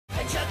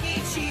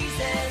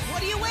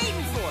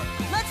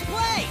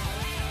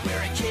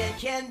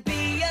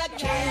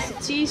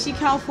CEC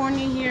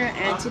California here,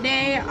 and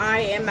today I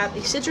am at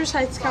the Citrus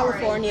Heights,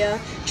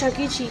 California Chuck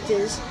E.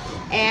 Cheese's,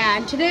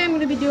 and today I'm going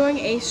to be doing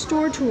a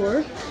store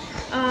tour.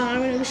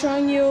 I'm going to be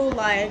showing you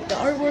like the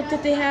artwork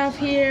that they have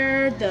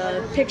here,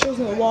 the pictures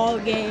on the wall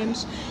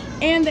games,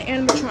 and the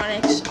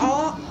animatronics.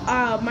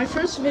 My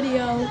first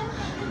video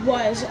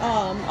was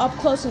up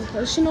close and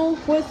personal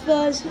with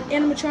the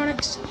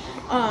animatronics.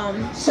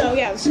 So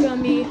yeah, this is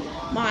going to be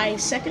my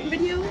second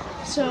video.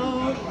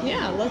 So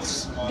yeah,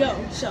 let's go.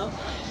 So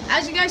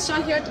as you guys saw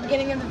here at the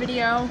beginning of the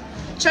video,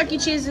 Chuck E.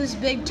 Cheese's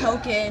big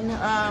token.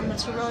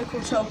 It's a really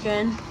cool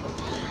token.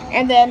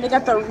 And then they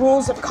got the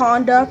rules of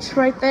conduct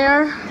right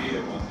there.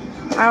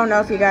 I don't know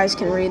if you guys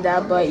can read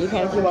that, but you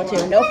can if you want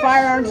to. No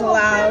firearms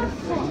allowed.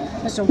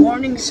 There's a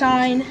warning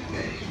sign.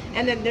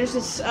 And then there's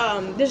this,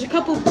 there's a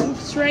couple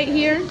booths right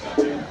here.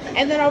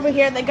 And then over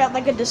here they got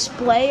like a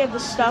display of the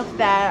stuff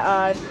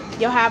that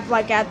you'll have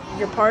like at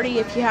your party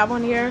if you have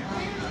one here.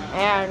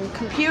 And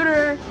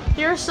computer.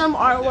 Here's some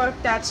artwork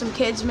that some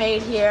kids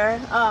made here.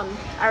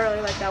 I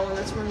really like that one.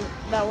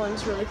 That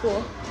one's really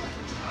cool.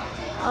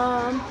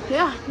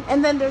 Yeah.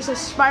 And then there's a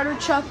Spider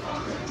Chuck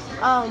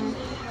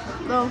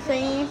little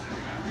thingy.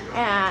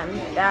 And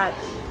that,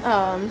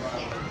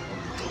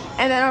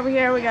 and then over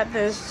here we got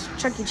this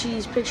Chuck E.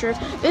 Cheese picture.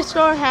 This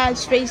store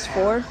has Phase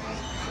 4. And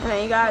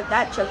then you got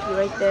that Chucky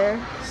right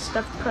there.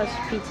 Stuffed crust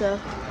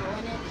pizza.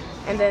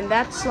 And then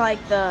that's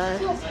like the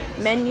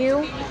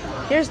menu.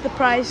 Here's the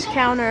price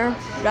counter.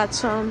 Got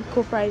some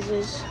cool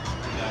prizes.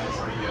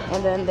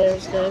 And then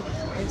there's the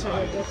inside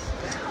right there.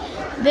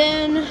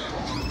 Then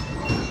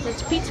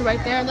there's pizza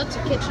right there. That's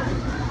a kitchen.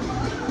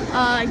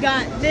 I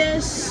got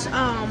this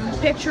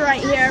picture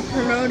right here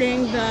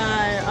promoting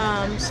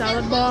the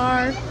salad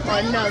bar.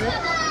 No, the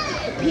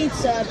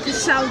pizza. The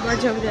salad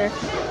bar's over there.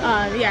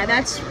 Yeah,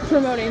 that's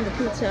promoting the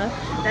pizza.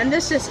 Then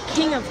this is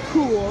King of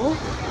Cool.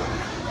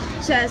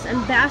 It says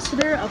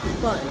Ambassador of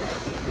Fun.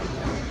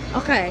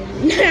 Okay,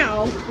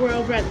 now we're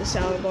over at the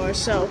salad bar.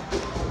 So,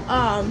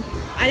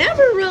 I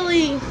never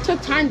really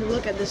took time to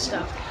look at this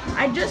stuff.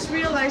 I just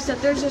realized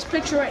that there's this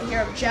picture right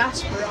here of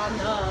Jasper on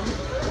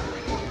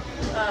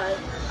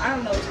I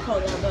don't know what it's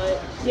called now,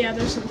 but yeah,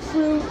 there's some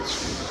fruit.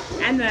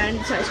 And then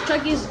it says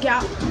Chucky's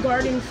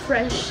Garden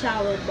Fresh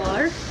Salad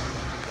Bar.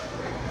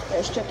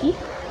 There's Chucky.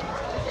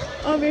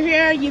 Over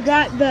here, you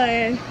got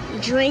the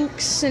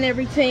drinks and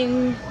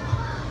everything.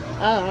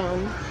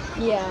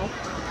 Yeah.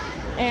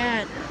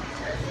 And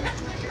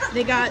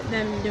they got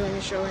them doing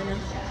a show right now.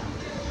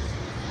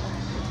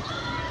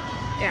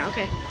 Yeah,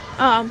 okay.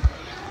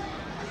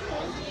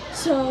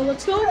 So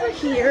let's go over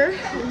here.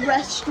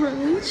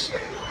 Restrooms.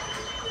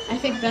 I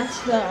think that's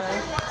the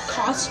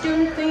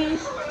costume thingy.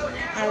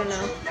 I don't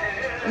know.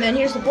 And then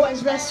here's the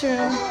boys'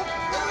 restroom.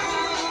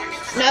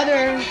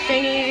 Another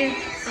thingy.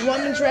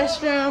 Women's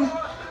restroom.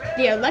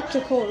 The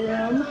electrical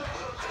room.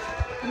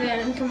 And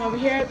then come over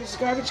here. This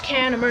garbage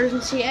can,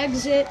 emergency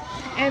exit.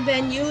 And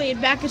then you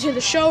lead back into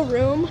the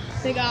showroom.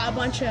 They got a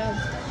bunch of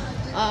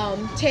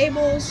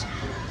tables.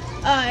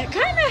 It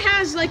kind of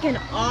has like an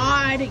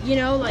odd, you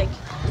know, like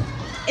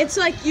it's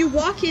like you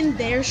walk in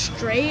there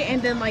straight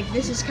and then like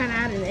this is kind of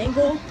at an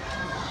angle.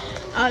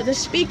 The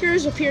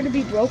speakers appear to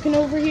be broken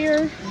over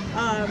here,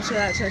 so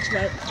that sucks.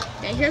 But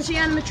yeah, here's the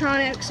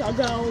animatronics. I'll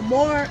go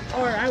more,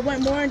 or I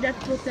went more in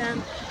depth with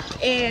them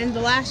in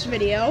the last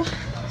video.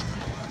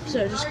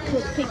 So just a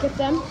quick peek at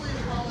them.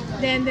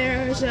 Then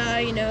there's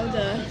you know,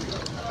 the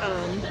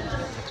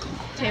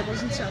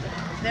tables and stuff.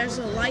 There's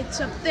the lights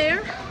up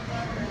there.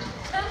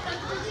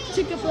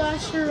 Ticket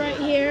blaster right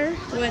here,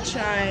 which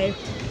I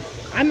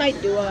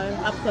might do a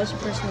up close and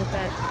personal with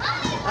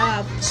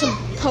that. Some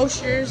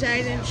posters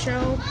I didn't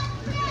show.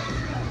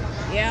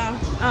 Yeah.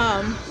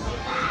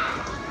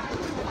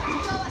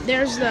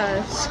 There's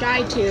the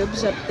sky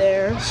tubes up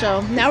there.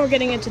 So now we're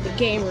getting into the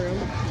game room.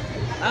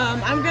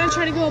 I'm gonna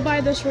try to go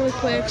by this really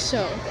quick.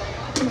 So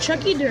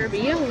Kentucky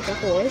Derby with a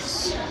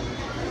horse.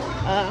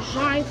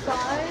 High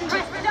Five.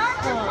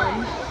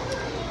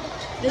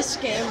 This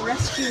game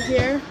Rescue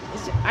here.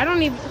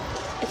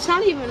 It's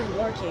not even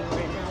working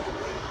right now.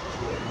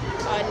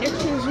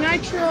 Nicktoons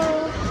Nitro,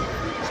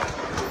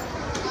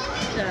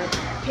 the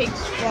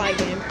Pigs Fly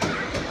game,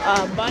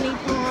 Bunny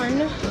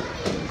Pond,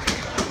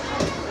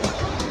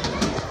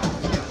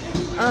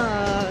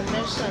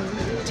 there's some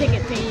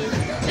ticket fees,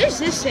 there's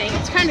this thing,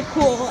 it's kind of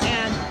cool,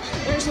 and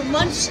there's a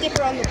munch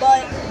sticker on the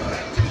butt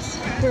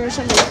for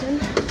some reason,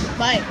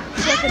 but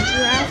it's like a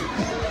giraffe,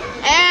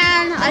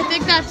 and I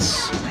think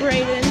that's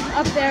Brayden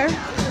up there.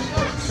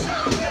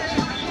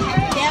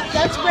 Yep,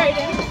 that's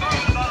Brayden.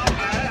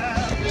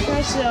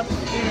 Nice up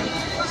here.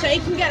 So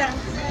you can get a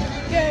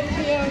good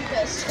view of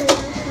the store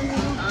from me.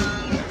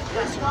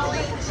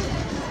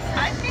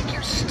 I think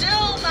you're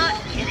still not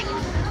kidding.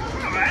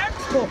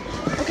 Cool.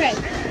 Okay,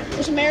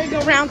 there's a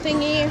merry-go-round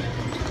thingy.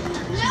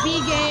 There's a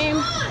bee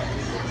game.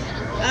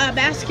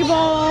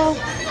 Basketball.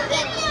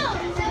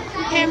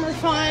 Hammer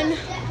Fun.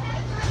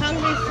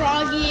 Hungry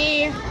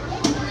Froggy.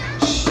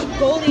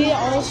 Goldie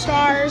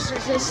All-Stars.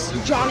 There's this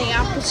Johnny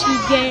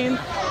Appleseed game.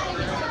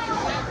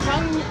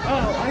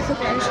 I think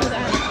I already said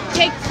that.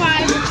 Take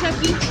 5 with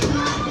Chucky.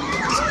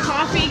 It's a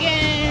coffee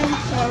game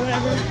or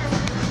whatever.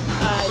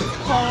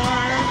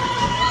 Car,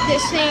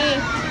 Disney,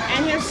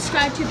 and here's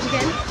Subscribe Tubes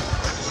again.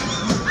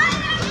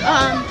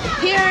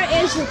 Here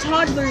is the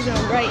toddler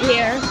zone right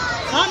here.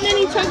 Not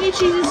many Chuck E.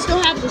 Cheese's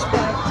still have this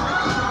part.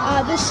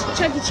 This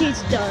Chuck E.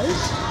 Cheese does.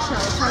 So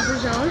toddler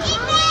zone.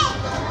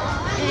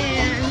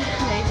 And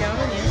there you go,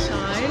 the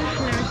inside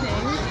and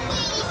everything.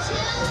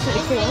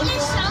 Pretty cool.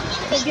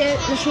 Ticket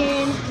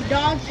machine,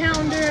 dog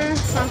pounder,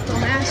 Funko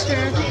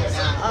Master,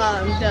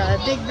 the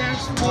big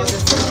basketball,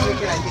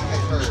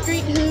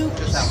 street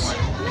hoops,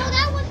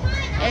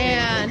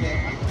 and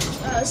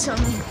some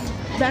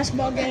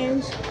basketball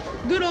games.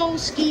 Good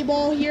old skee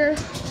ball here,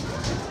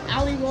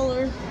 alley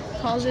roller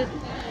calls it.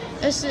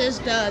 This is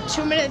the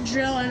 2-minute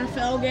drill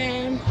NFL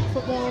game,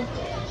 football,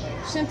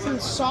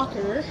 Simpsons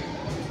soccer.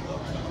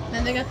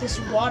 Then they got this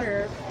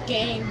water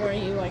game where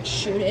you like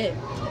shoot it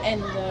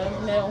in the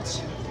middle. It's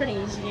a pretty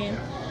easy game.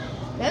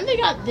 Then they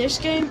got this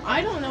game.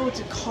 I don't know what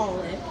to call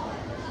it.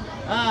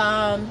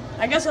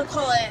 I guess I'll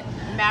call it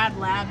Mad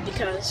Lab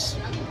because,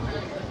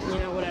 you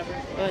know, whatever.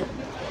 But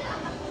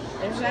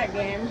there's that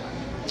game.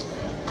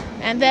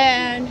 And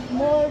then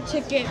more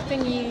ticket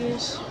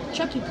thingies.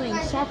 Chucky playing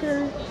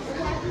soccer.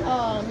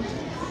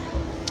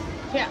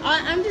 Yeah,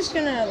 I'm just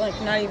gonna like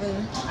not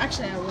even.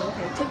 Actually, I will.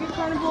 Okay, Ticket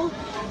Carnival,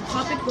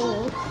 Pop It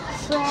Gold,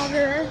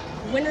 Frogger,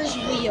 Winner's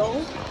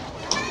Wheel.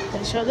 Can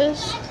I show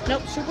this?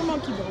 Nope. Super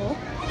Monkey Ball.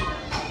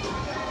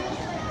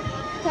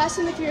 Fast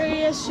and the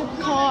Furious,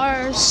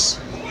 Supercars.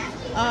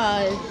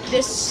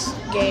 This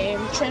game,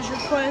 Treasure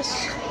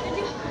Quest.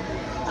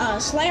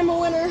 Slammer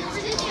Winner,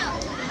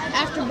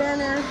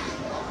 Afterburner.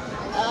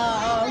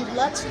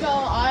 Let's Go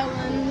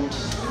Island,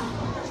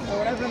 or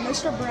whatever.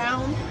 Mr.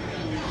 Brown.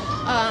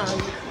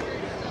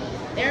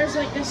 There's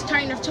like this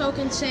kind of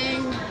token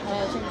saying,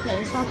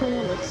 playing soccer,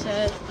 like I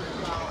said.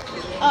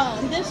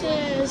 This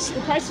is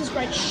the Price is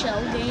Right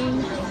shell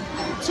game,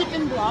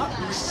 Tippin'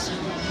 Blocks,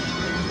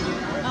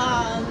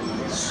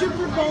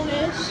 Super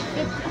Bonus,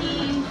 50,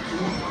 you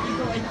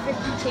go like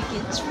 50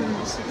 tickets from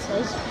this, it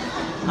says.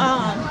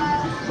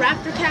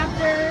 Raptor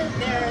Captor,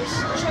 there's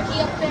Chucky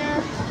up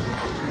there,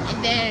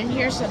 and then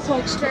here's the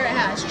Pokester, it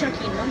has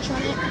Chucky and Lunch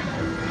on it.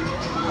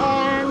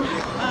 And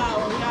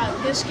we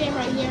got this game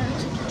right here,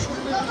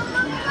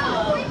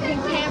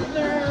 Pink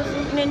Panther,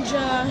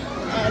 Ninja,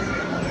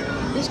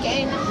 this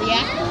game,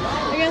 Reactor,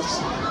 I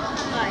guess,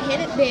 Hit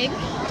It Big.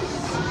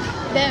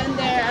 Then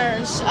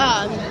there's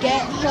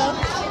Get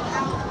Hooked.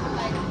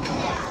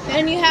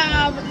 Then you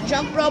have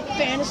Jump Rope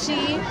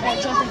Fantasy, or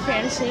Jumping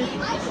Fantasy,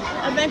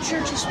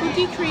 Adventure to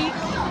Spooky Creek,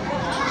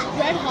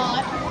 Red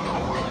Hot,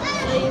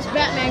 these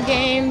Batman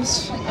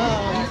games,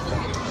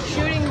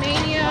 Shooting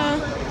Mania,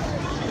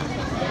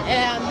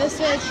 and this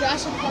is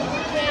Jurassic Park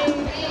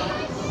game.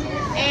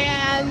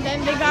 And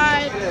then they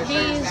got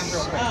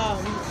these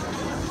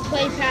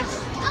play pass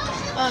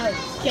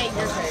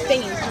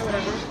thingies or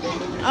whatever.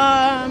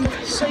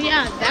 So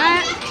yeah,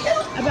 that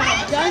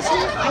about does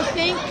it, I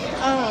think.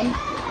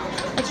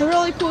 It's a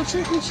really cool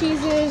Chuck E.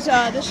 Cheese's.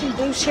 There's some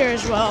booths here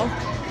as well.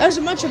 There's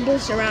a bunch of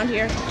booths around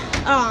here.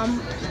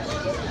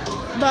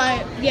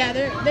 But yeah,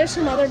 there's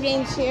some other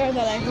games here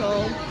that I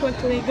will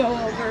quickly go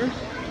over.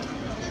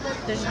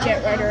 There's a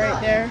Jet Rider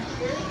right there.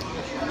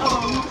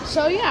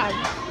 So yeah.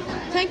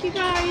 Thank you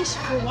guys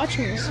for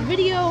watching this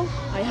video.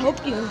 I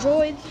hope you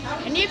enjoyed.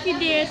 And if you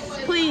did,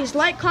 please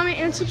like, comment,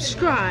 and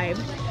subscribe.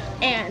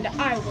 And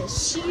I will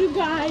see you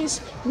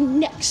guys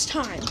next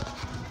time.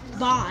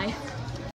 Bye.